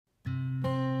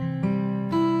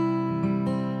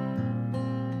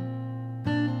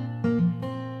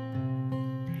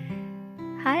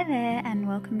there, and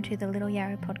welcome to the Little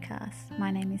Yarrow podcast. My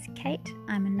name is Kate.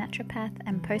 I'm a naturopath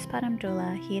and postpartum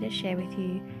doula here to share with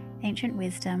you ancient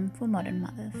wisdom for modern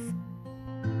mothers.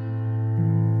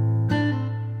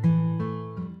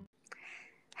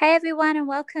 Hey everyone, and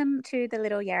welcome to the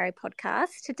Little Yarrow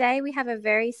podcast. Today we have a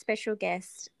very special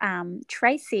guest,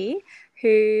 Tracey,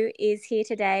 who is here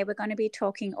today. We're going to be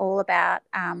talking all about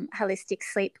holistic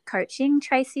sleep coaching.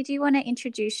 Tracey, do you want to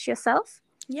introduce yourself?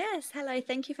 Yes, hello.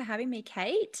 Thank you for having me,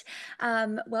 Kate.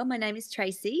 Well, my name is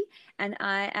Tracey, and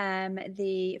I am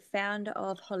the founder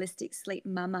of Holistic Sleep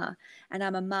Mama, and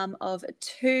I'm a mum of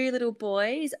two little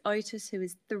boys, Otis, who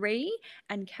is 3,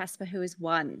 and Casper, who is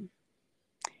 1.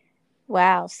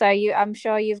 Wow. So I'm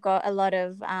sure you've got a lot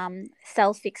of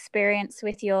self-experience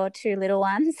with your two little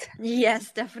ones. Yes,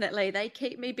 definitely. They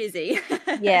keep me busy.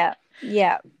 Yeah.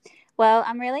 Well,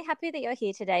 I'm really happy that you're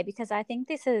here today because I think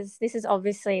this is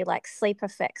obviously like sleep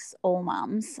affects all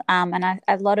mums. And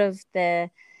a lot of the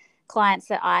clients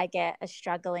that I get are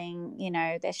struggling,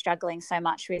 they're struggling so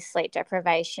much with sleep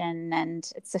deprivation,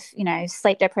 and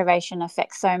sleep deprivation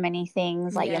affects so many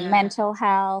things like your mental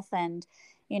health and,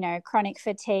 chronic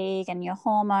fatigue and your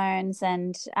hormones,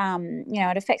 and,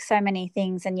 it affects so many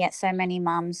things, and yet so many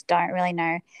mums don't really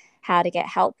know how to get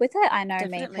help with it. I know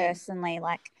Definitely. Me personally,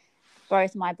 like,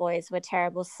 both my boys were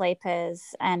terrible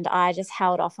sleepers, and I just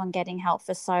held off on getting help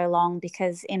for so long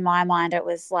because in my mind it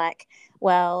was like,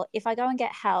 well, if I go and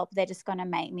get help, they're just going to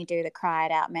make me do the cry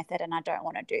it out method, and I don't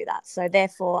want to do that. So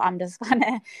therefore I'm just going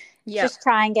to just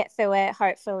try and get through it.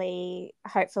 Hopefully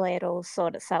it'll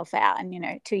sort itself out.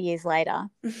 And 2 years later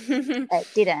it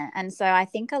didn't. And so I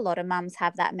think a lot of mums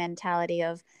have that mentality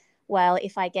of, well,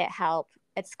 if I get help,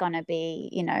 it's going to be,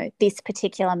 this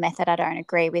particular method I don't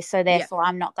agree with. So therefore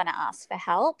I'm not going to ask for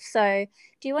help. So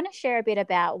do you want to share a bit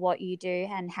about what you do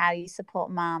and how you support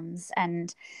mums,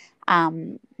 and,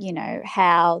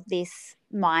 how this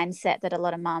mindset that a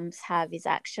lot of mums have is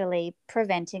actually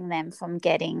preventing them from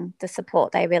getting the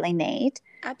support they really need?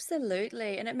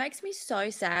 Absolutely. And it makes me so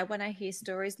sad when I hear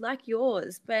stories like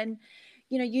yours when,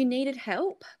 you needed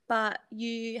help, but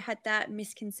you had that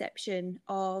misconception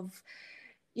of,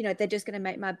 they're just going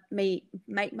to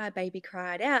make my baby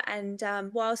cry it out. And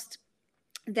whilst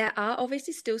there are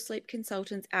obviously still sleep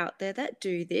consultants out there that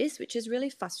do this, which is really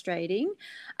frustrating,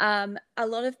 a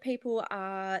lot of people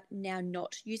are now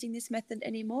not using this method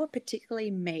anymore,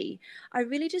 particularly me. I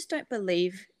really just don't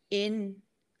believe in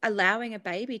allowing a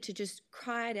baby to just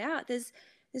cry it out. There's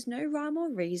no rhyme or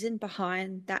reason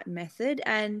behind that method.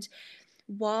 And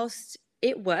whilst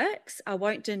it works, I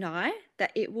won't deny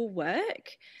that it will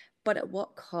work, but at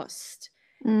what cost?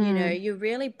 You're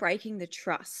really breaking the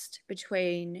trust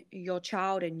between your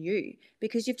child and you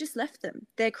because you've just left them.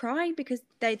 They're crying because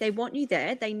they want you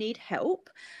there. They need help.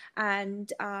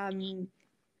 And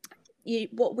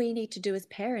what we need to do as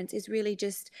parents is really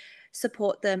just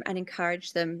support them and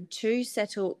encourage them to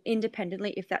settle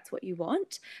independently if that's what you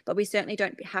want. But we certainly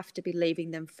don't have to be leaving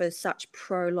them for such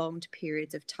prolonged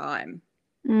periods of time.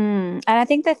 And I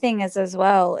think the thing is as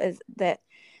well is that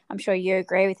I'm sure you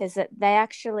agree with is that they're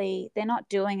not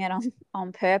doing it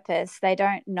on purpose. They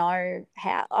don't know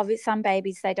how. Obviously, some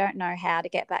babies, they don't know how to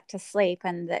get back to sleep,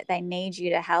 and that they need you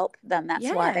to help them. That's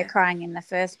why they're crying in the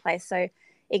first place. So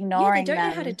ignoring they don't them,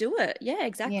 know how to do it. Yeah,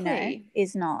 exactly.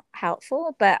 is not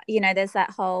helpful. But there's that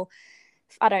whole,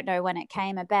 I don't know when it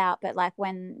came about, but like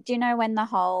do you know when the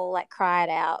whole like cry it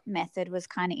out method was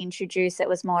kind of introduced? It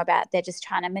was more about they're just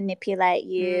trying to manipulate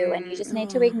you and you just need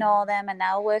to ignore them and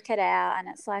they'll work it out. And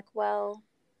it's like, well,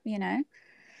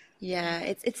 Yeah,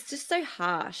 it's just so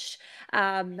harsh.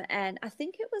 And I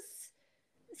think it was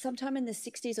sometime in the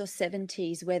 60s or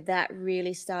 70s where that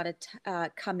really started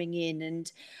coming in.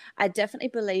 And I definitely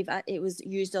believe it was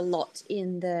used a lot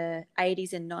in the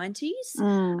 80s and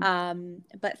 90s.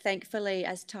 But thankfully,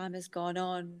 as time has gone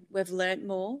on, we've learnt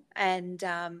more, and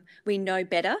we know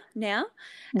better now,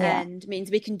 and means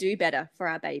we can do better for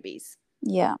our babies.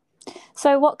 Yeah.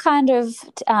 So what kind of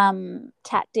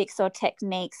tactics or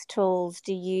techniques, tools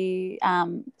do you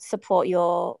support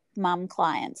your mum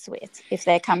clients with if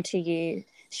they come to you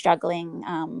struggling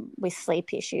with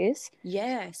sleep issues?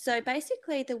 Yeah. So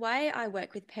basically the way I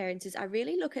work with parents is I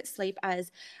really look at sleep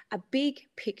as a big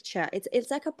picture.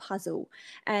 It's like a puzzle.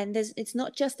 And it's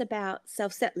not just about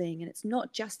self-settling, and it's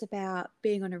not just about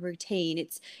being on a routine.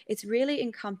 It's really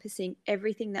encompassing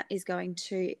everything that is going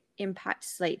to impact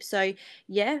sleep. So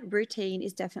yeah, routine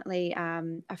is definitely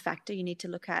a factor. You need to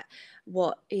look at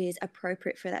what is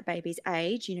appropriate for that baby's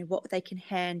age, what they can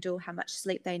handle, how much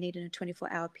sleep they need in a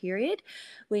 24-hour period.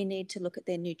 We need to look at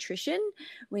their nutrition.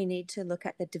 We need to look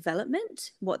at the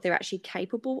development, what they're actually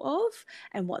capable of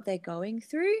and what they're going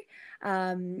through.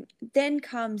 Then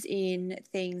comes in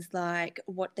things like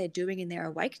what they're doing in their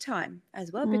awake time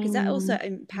as well, because that also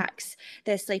impacts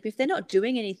their sleep. If they're not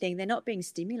doing anything, they're not being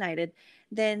stimulated,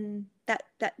 then that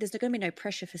there's going to be no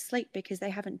pressure for sleep because they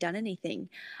haven't done anything.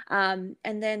 And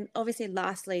then obviously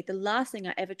lastly, the last thing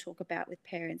I ever talk about with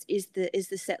parents is the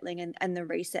settling and the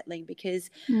resettling, because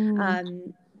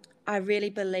I really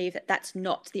believe that that's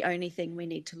not the only thing we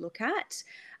need to look at.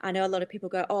 I know a lot of people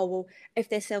go, oh, well, if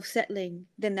they're self-settling,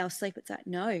 then they'll sleep. It's like,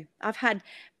 no. I've had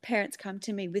parents come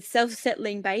to me with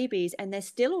self-settling babies and they're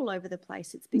still all over the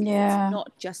place. It's because it's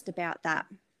not just about that.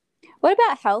 What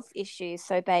about health issues?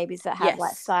 So babies that have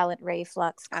like Yes, silent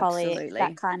reflux, colic, that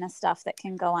absolutely. kind of stuff that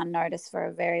can go unnoticed for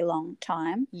a very long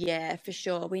time. Yeah, for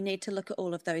sure. We need to look at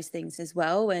all of those things as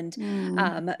well, and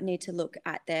need to look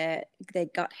at their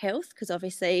gut health, because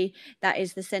obviously that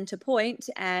is the center point,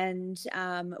 and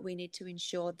we need to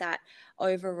ensure that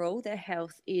overall their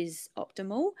health is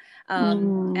optimal.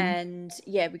 And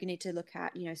yeah, we need to look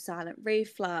at silent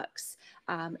reflux,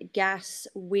 gas,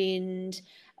 wind,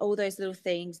 all those little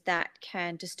things that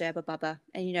can disturb a bubba,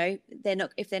 and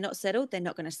if they're not settled, they're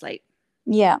not going to sleep.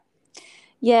 Yeah.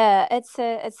 Yeah,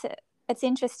 it's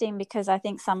interesting because I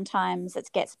think sometimes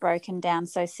it gets broken down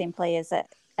so simply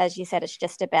as you said, it's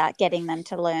just about getting them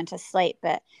to learn to sleep,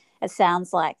 but it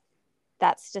sounds like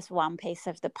that's just one piece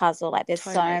of the puzzle. Like there's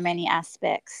so Totally. many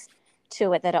aspects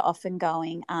to it that are often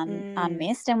going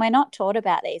unmissed, and we're not taught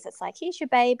about these. It's like, here's your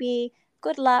baby,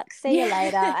 good luck, see you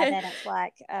later, and Yeah. then it's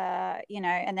like,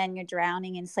 and then you're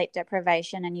drowning in sleep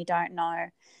deprivation and you don't know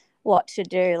what to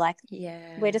do. Like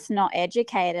we're Yeah. just not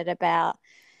educated about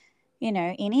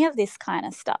any of this kind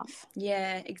of stuff.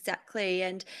 Yeah, exactly.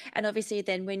 And obviously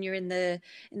then when you're in the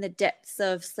depths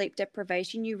of sleep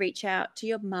deprivation, you reach out to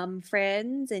your mum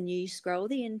friends and you scroll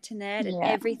the internet, and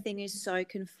Yeah. everything is so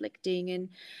conflicting.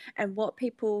 And what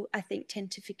people I think tend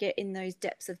to forget in those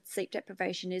depths of sleep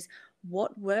deprivation is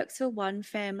what works for one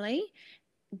family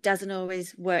doesn't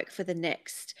always work for the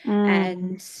next. Mm,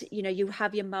 And you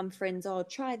have your mum friends, oh,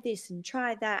 try this and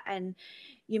try that, and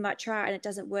you might try it and it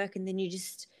doesn't work, and then you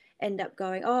just end up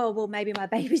going, oh, well, maybe my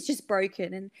baby's just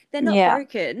broken. And they're not yeah.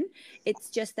 broken, it's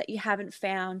just that you haven't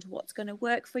found what's going to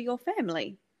work for your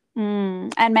family.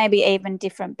 And maybe even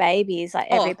different babies, like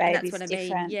every Oh, and that's what baby's I mean.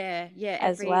 different Yeah, yeah.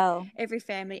 as Every well. every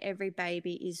family, every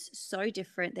baby is so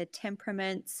different. Their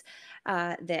temperaments,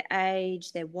 their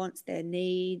age, their wants, their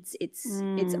needs. It's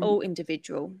Mm, all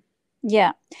individual.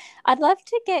 yeah. I'd love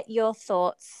to get your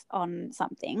thoughts on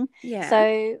something. Yeah.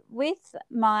 So with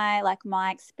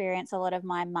my experience, a lot of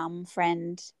my mum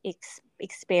friend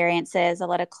experiences, a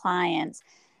lot of clients,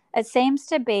 it seems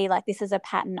to be like this is a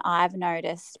pattern I've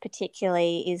noticed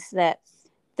particularly, is that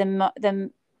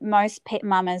the most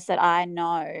mamas that I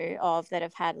know of that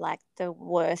have had like the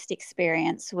worst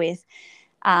experience with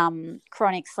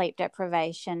chronic sleep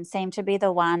deprivation seem to be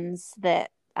the ones that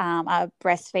are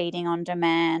breastfeeding on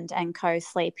demand and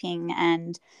co-sleeping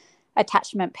and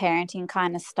attachment parenting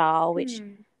kind of style, which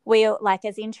Hmm. we like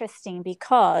as interesting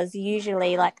because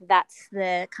usually like that's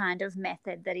the kind of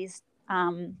method that is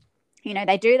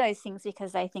they do those things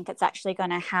because they think it's actually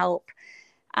going to help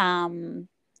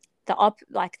the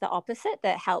opposite,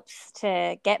 that helps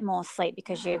to get more sleep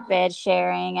because you're bed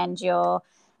sharing and you're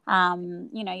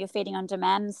feeding on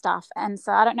demand and stuff. And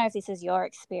so I don't know if this is your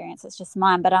experience, it's just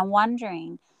mine, but I'm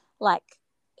wondering, like,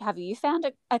 have you found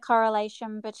a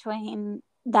correlation between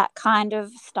that kind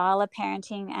of style of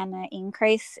parenting and an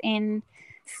increase in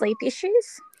sleep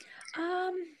issues?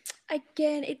 Um,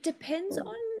 Again, it depends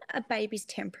on a baby's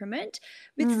temperament.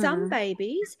 With some Mm,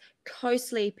 babies,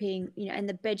 co-sleeping, and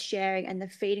the bed sharing and the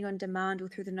feeding on demand all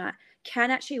through the night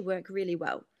can actually work really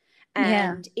well,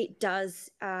 yeah. and it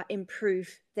does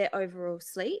improve their overall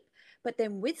sleep. But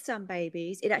then with some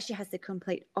babies, it actually has the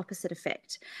complete opposite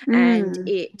effect, and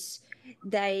Mm,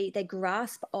 they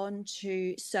grasp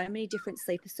onto so many different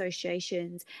sleep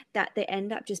associations that they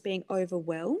end up just being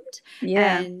overwhelmed.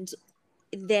 yeah. And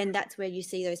then that's where you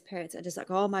see those parents are just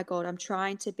like, oh my God, I'm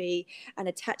trying to be an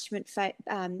attachment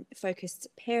focused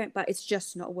parent, but it's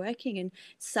just not working. And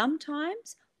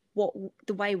sometimes what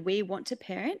the way we want to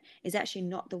parent is actually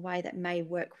not the way that may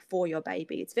work for your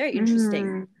baby. It's very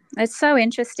interesting. It's so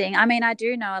interesting. I mean, I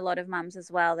do know a lot of mums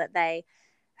as well that they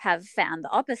have found the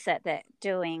opposite, that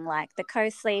doing like the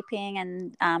co-sleeping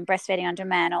and breastfeeding on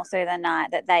demand all through the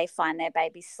night, that they find their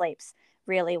baby sleeps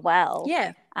really well.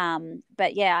 Yeah.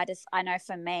 But yeah, I know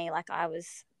for me, like I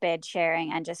was bed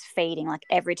sharing and just feeding like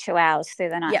every 2 hours through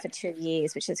the night Yep. for 2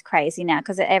 years, which is crazy now,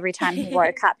 because every time he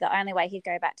woke up, the only way he'd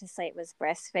go back to sleep was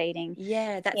breastfeeding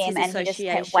Yeah, that's his him, and he just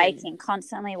kept association. waking,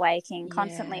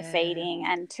 constantly Yeah. feeding.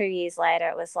 And 2 years later,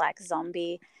 it was like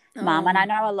zombie mum. And I Oh,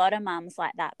 know a lot of mums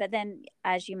like that. But then,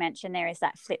 as you mentioned, there is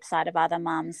that flip side of other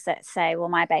mums that say, well,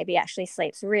 my baby actually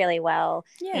sleeps really well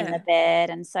in the yeah. bed.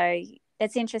 And so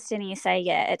it's interesting you say,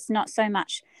 yeah, it's not so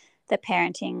much the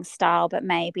parenting style, but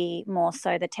maybe more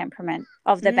so the temperament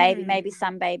of the baby. Mm. Maybe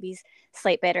some babies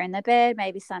sleep better in the bed,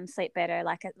 maybe some sleep better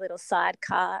like a little side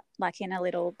cart, like in a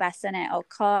little bassinet or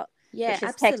cot, Yeah, which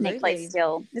is absolutely.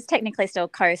 technically still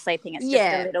co-sleeping. It's just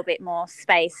a Yeah, little bit more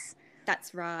space,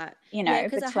 that's right. Yeah,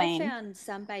 because I have between. found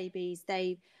some babies,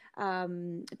 they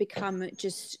become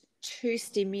just too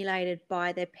stimulated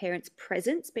by their parents'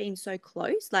 presence being so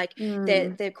close. Like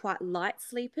Mm. they're quite light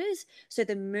sleepers, so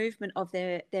the movement of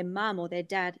their mum or their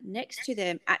dad next to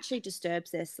them actually disturbs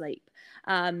their sleep.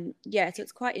 Yeah, so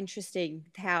it's quite interesting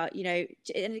how,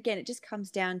 and again, it just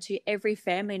comes down to every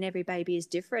family and every baby is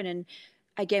different, and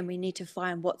again, we need to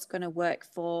find what's going to work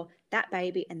for that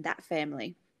baby and that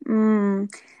family.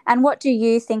 Mm. And what do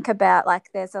you think about,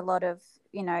 like, there's a lot of,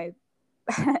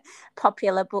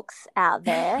 popular books out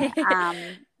there.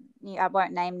 I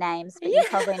won't name names, but you Yeah.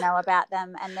 probably know about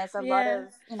them. And there's a lot Yeah.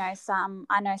 of,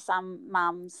 I know some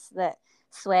mums that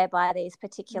swear by these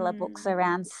particular books Mm.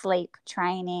 around sleep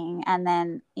training. And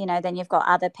then, then you've got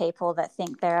other people that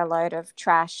think they're a load of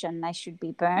trash and they should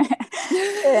be burnt.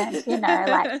 Burnt,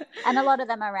 like, and a lot of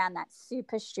them around that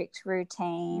super strict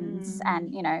routines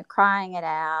and, Mm. crying it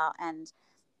out, and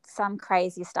some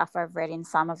crazy stuff I've read in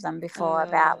some of them before Oh,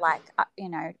 about, like,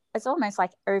 it's almost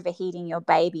like overheating your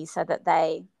baby so that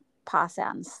they pass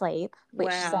out and sleep, which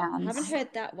wow. I haven't sounds,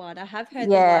 heard that one. I have heard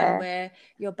the one yeah, where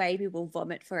your baby will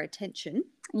vomit for attention.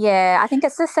 yeah. I think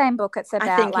it's the same book. It's I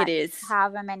about, think it like, is.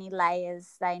 however many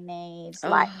layers they need,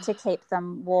 like, to Oh, keep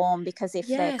them warm, because if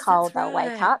they're yes, that's cold, they'll wake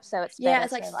right. up. So it's Yeah, better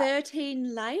it's like to, like,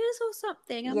 13 layers or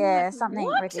something. I'm like, yeah, something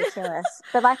what? ridiculous.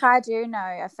 But, like, I do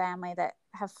know a family that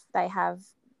have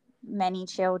many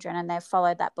children, and they've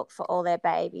followed that book for all their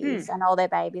babies, Mm, and all their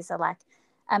babies are, like,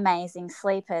 amazing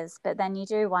sleepers. But then you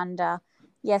do wonder,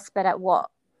 yes, but at what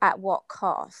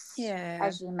cost, yeah.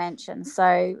 as you mentioned.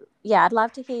 So yeah, I'd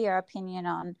love to hear your opinion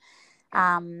on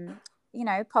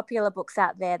popular books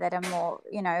out there that are more,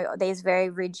 these very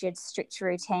rigid, strict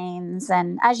routines.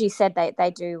 And as you said,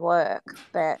 they do work,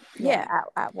 but yeah, Yeah.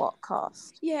 at what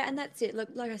cost? Yeah, and that's it. Look,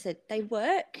 like I said, they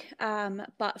work.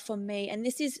 But for me, and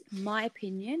this is my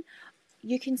opinion,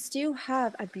 you can still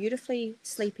have a beautifully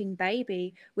sleeping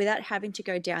baby without having to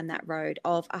go down that road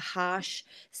of a harsh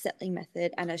settling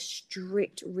method and a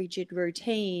strict, rigid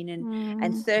routine and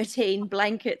Mm, 13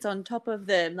 blankets on top of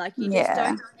them. Like you just yeah.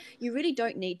 don't, you really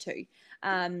don't need to.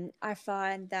 I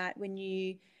find that when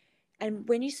you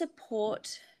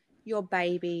support your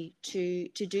baby to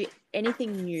do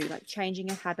anything new, like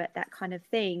changing a habit, that kind of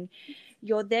thing,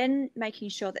 you're then making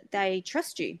sure that they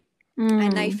trust you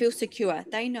and they Mm, feel secure.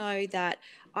 They know that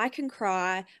I can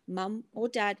cry, mum or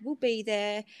dad will be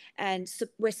there, and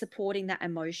we're supporting that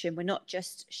emotion. We're not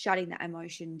just shutting that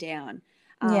emotion down.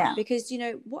 yeah. Because,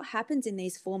 what happens in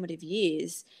these formative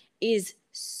years is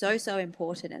so, so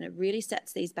important, and it really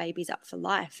sets these babies up for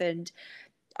life. And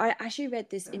I actually read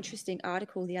this interesting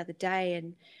article the other day,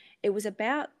 and it was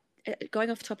about going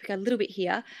off topic a little bit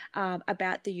here,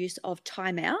 about the use of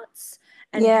timeouts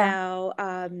and Yeah.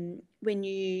 how when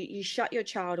you shut your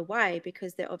child away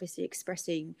because they're obviously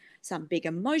expressing some big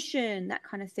emotion, that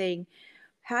kind of thing.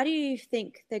 How do you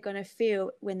think they're going to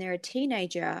feel when they're a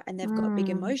teenager and they've got big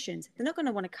Mm, emotions? They're not going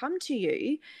to want to come to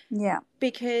you yeah.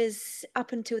 because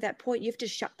up until that point, you've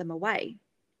just shut them away.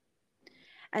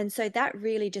 And so that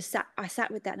really just I sat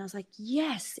with that and I was like,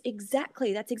 yes,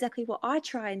 exactly. That's exactly what I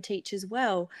try and teach as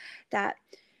well. That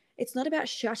it's not about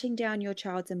shutting down your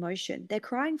child's emotion. They're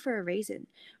crying for a reason.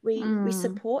 We Mm,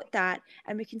 support that,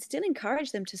 and we can still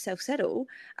encourage them to self-settle,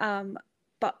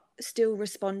 but still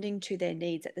responding to their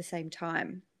needs at the same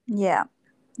time. yeah.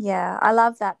 Yeah. I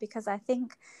love that, because I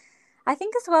think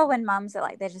as well, when mums are,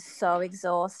 like, they're just so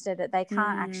exhausted that they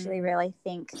can't actually Mm, really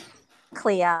think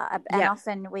clear. And yep.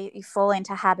 often we fall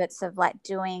into habits of, like,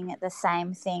 doing the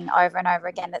same thing over and over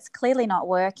again that's clearly not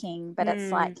working. But it's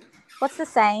Mm, like, what's the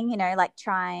saying, like,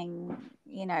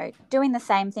 doing the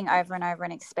same thing over and over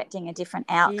and expecting a different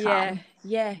yeah. outcome,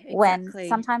 Yeah, when exactly.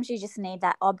 sometimes you just need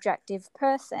that objective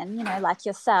person, like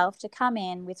yourself, to come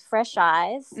in with fresh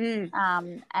eyes,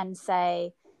 Mm, and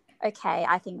say, okay,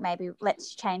 I think maybe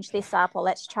let's change this up, or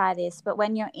let's try this. But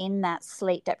when you're in that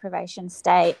sleep deprivation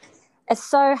state, it's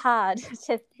so hard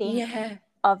to think Yeah.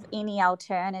 of any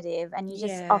alternative, and you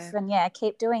just Yeah. often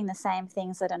keep doing the same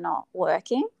things that are not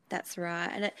working. That's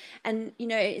right. And you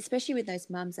know, especially with those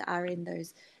mums that are in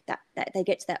those that they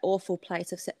get to that awful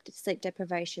place of sleep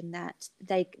deprivation that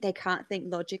they can't think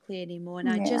logically anymore. And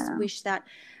I just Yeah. wish that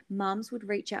mums would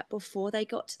reach out before they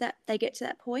get to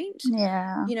that point.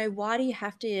 Yeah. You know, why do you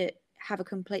have to have a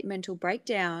complete mental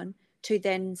breakdown to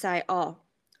then say, "Oh,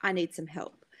 I need some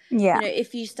help." You Yeah. know,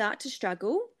 if you start to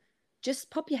struggle,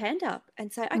 just pop your hand up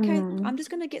and say, okay, Mm. I'm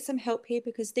just going to get some help here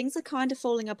because things are kind of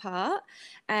falling apart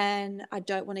and I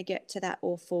don't want to get to that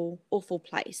awful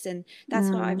place. And that's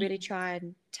why I Mm. really try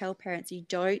and tell parents you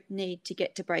don't need to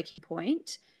get to breaking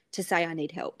point to say, I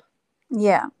need help.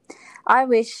 Yeah. I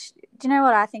wish, do you know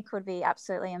what I think would be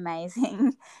absolutely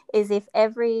amazing is if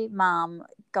every mum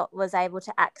was able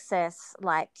to access,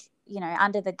 like,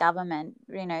 under the government,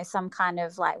 some kind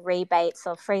of like rebates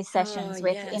or free Oh, sessions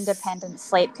with yes. independent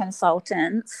sleep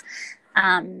consultants.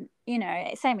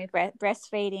 Same with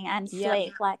breastfeeding and Yep.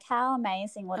 sleep. Like, how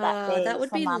amazing would that be That would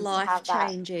for be mums to life have that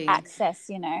changing.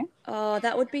 access? Oh,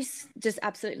 that would be just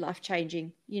absolutely life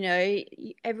changing. You know,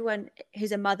 everyone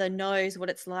who's a mother knows what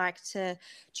it's like to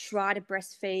try to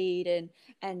breastfeed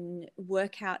and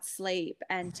work out sleep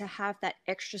and to have that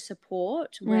extra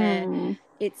support where Mm.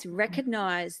 it's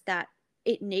recognized that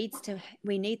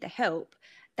we need the help.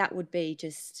 That would be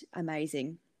just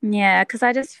amazing. Yeah, because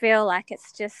I just feel like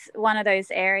it's just one of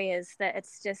those areas that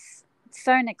it's just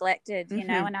so neglected, Mm-hmm.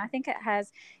 and I think it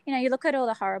has, you look at all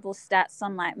the horrible stats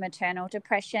on like maternal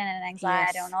depression and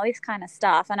anxiety and Yes. all this kind of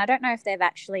stuff. And I don't know if they've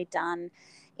actually done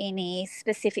any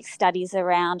specific studies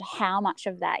around how much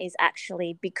of that is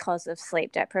actually because of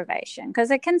sleep deprivation, because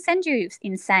it can send you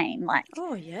insane. Like,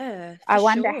 Oh, yeah, for I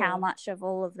wonder how sure. much of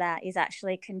all of that is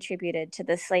actually contributed to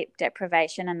the sleep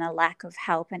deprivation and the lack of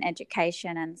help and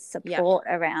education and Yep. support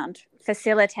around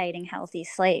facilitating healthy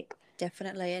sleep.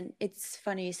 Definitely. And it's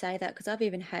funny you say that because I've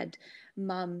even had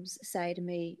mums say to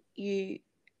me, you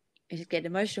just get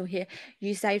emotional here,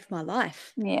 you saved my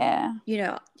life. Yeah. You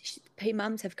know,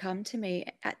 mums have come to me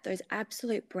at those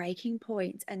absolute breaking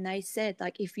points and they said,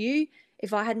 like,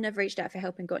 if I hadn't have reached out for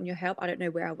help and gotten your help, I don't know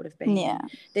where I would have been. Yeah.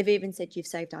 And they've even said you've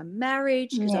saved our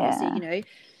marriage because obviously, Yeah. you know,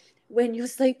 when you're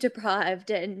sleep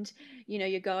deprived and you know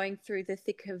you're going through the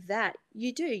thick of that,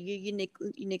 you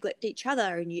neglect each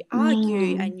other and you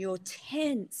argue Mm. and you're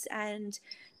tense and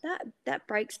that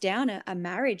breaks down a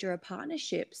marriage or a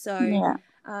partnership. So Yeah.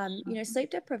 you know, sleep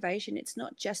deprivation, it's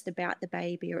not just about the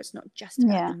baby or it's not just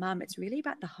about the Yeah. mum, it's really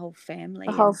about the whole The family.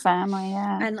 whole family.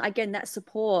 Yeah. And again, that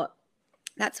support,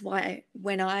 that's why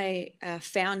when I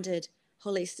founded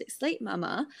Holistic Sleep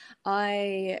Mama,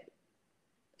 I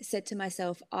said to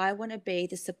myself, I want to be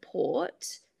the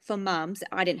support for mums that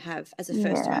I didn't have as a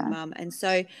first time Yeah. mum. And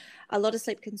so a lot of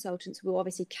sleep consultants will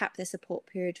obviously cap their support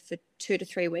period for 2 to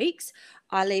 3 weeks.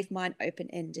 I leave mine open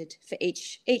ended for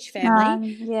each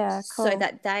family Yeah. so Cool.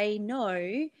 that they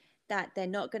know that they're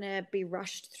not going to be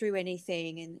rushed through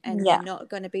anything and they're Yeah. not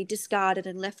going to be discarded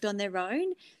and left on their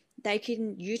own. They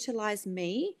can utilize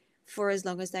me for as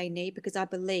long as they need because I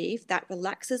believe that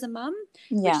relaxes a mum,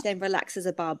 Yeah. which then relaxes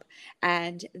a bub,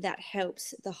 and that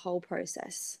helps the whole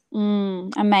process.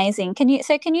 Amazing. Can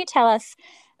you tell us,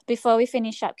 before we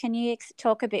finish up, can you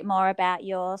talk a bit more about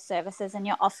your services and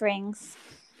your offerings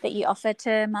that you offer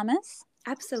to mamas?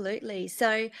 Absolutely.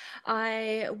 So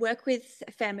I work with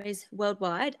families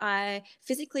worldwide. I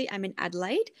physically am in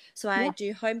Adelaide. So I Yeah.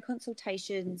 do home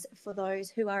consultations for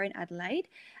those who are in Adelaide.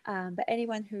 But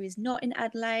anyone who is not in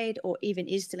Adelaide or even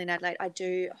is still in Adelaide, I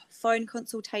do phone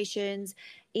consultations,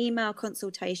 email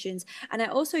consultations. And I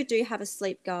also do have a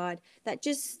sleep guide that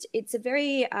it's a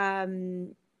very,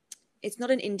 it's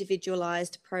not an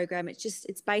individualized program.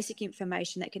 It's basic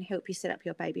information that can help you set up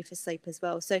your baby for sleep as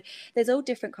well. So there's all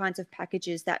different kinds of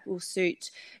packages that will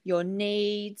suit your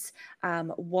needs,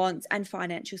 wants, and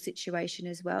financial situation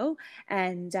as well.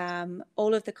 And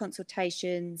all of the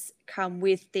consultations come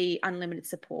with the unlimited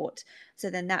support.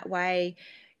 So then that way,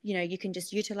 you know, you can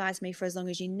just utilize me for as long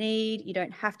as you need. You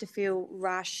don't have to feel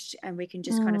rushed, and we can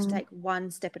just kind of Mm. take one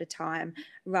step at a time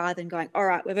rather than going, all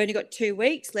right, we've only got 2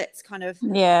 weeks, let's kind of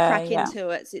Yeah. crack Yeah. into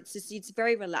it. So it's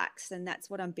very relaxed, and that's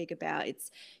what I'm big about.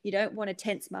 You don't want a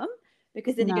tense mum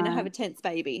because then you're going to have No. a tense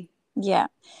baby. Yeah.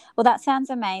 Well, that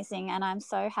sounds amazing. And I'm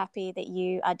so happy that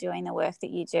you are doing the work that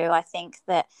you do. I think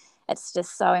that it's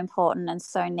just so important and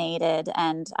so needed.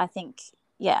 And I think,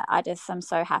 yeah, I'm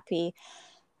so happy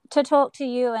to talk to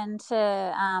you and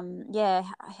to,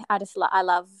 I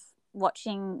love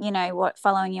watching,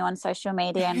 following you on social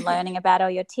media and learning about all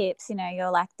your tips.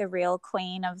 You're like the real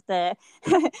queen of the,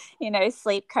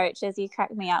 sleep coaches. You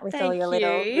crack me up with all your Thank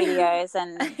little you. videos.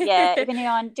 And yeah, if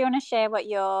anyone, do you want to share what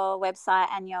your website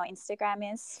and your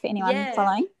Instagram is for anyone Yeah,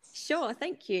 following? sure.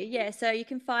 Thank you. Yeah, so you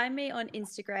can find me on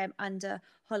Instagram under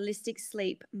Holistic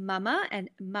Sleep Mama, and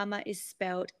Mama is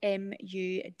spelled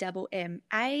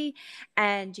MUMMA.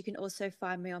 And you can also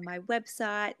find me on my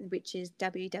website, which is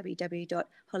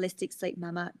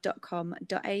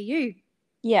www.holisticsleepmama.com.au.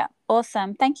 Yeah,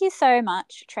 awesome. Thank you so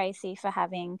much, Tracey, for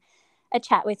having a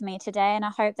chat with me today. And I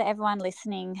hope that everyone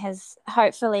listening has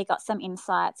hopefully got some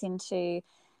insights into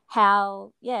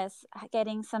how, yes,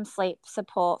 getting some sleep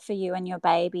support for you and your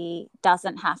baby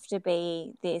doesn't have to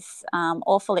be this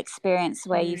awful experience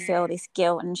where you Mm. feel this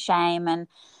guilt and shame, and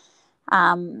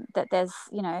that there's,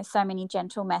 so many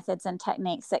gentle methods and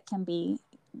techniques that can be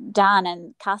done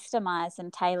and customized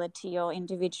and tailored to your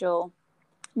individual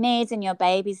needs and your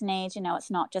baby's needs. It's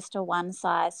not just a one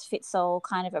size fits all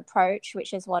kind of approach,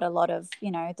 which is what a lot of,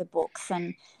 the books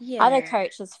and other Yeah.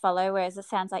 coaches follow. Whereas it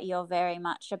sounds like you're very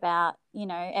much about,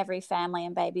 every family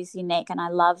and baby's unique. And I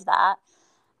love that.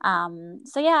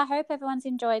 So yeah, I hope everyone's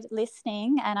enjoyed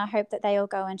listening, and I hope that they all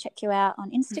go and check you out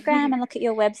on Instagram and look at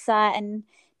your website. And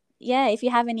yeah, if you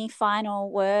have any final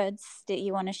words that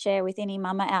you want to share with any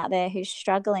mama out there who's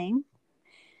struggling.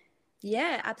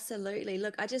 Yeah, absolutely.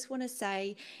 Look, I just want to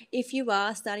say, if you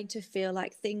are starting to feel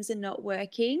like things are not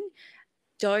working,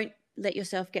 don't let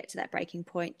yourself get to that breaking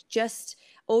point. Just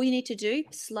all you need to do,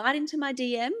 slide into my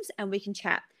DMs and we can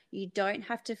chat. You don't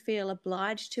have to feel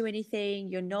obliged to anything.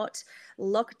 You're not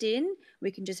locked in. We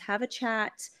can just have a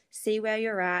chat, see where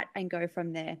you're at, and go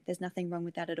from there. There's nothing wrong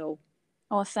with that at all.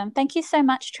 Awesome. Thank you so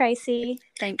much, Tracey.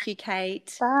 Thank you,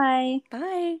 Kate. Bye.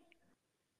 Bye.